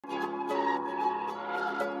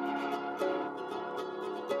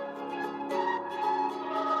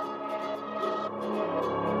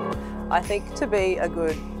I think to be a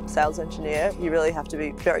good sales engineer, you really have to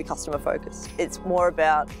be very customer focused. It's more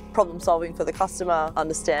about problem solving for the customer,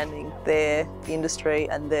 understanding their industry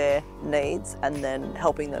and their needs, and then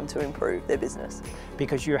helping them to improve their business.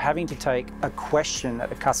 Because you're having to take a question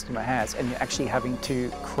that a customer has and you're actually having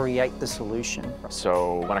to create the solution.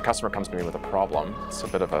 So when a customer comes to me with a problem, it's a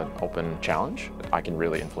bit of an open challenge that I can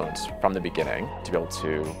really influence from the beginning to be able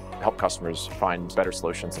to help customers find better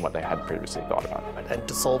solutions than what they had previously thought about. And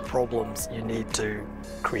to solve problems, you need to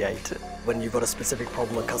create it. When you've got a specific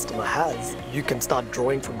problem a customer has, you can start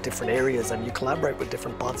drawing from different areas and you collaborate with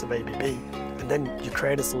different parts of ABB. And then you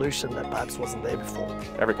create a solution that perhaps wasn't there before.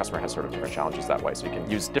 Every customer has sort of different challenges that way, so you can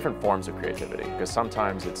use different forms of creativity, because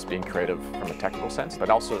sometimes it's being creative from a technical sense,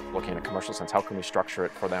 but also looking at a commercial sense. How can we structure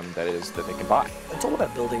it for them that they can buy? It's all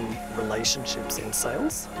about building relationships in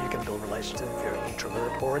sales. You can build relationships if you're an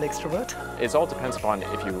introvert or an extrovert. It all depends upon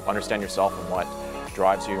if you understand yourself and what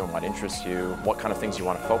drives you and what interests you, what kind of things you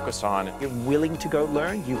want to focus on. You're willing to go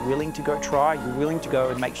learn, you're willing to go try, you're willing to go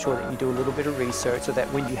and make sure that you do a little bit of research so that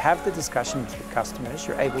when you have the discussions with customers,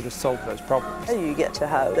 you're able to solve those problems. You get to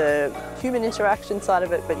have the human interaction side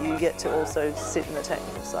of it, but you get to also sit in the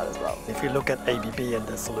technical side as well. If you look at ABB and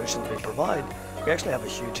the solutions we provide, we actually have a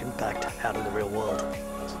huge impact out in the real world.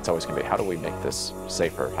 It's always going to be, how do we make this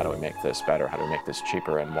safer? How do we make this better? How do we make this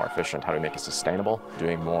cheaper and more efficient? How do we make it sustainable?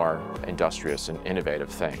 Doing more industrious and innovative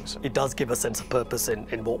things. It does give a sense of purpose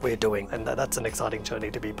in what we're doing, and that's an exciting journey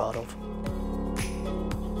to be part of.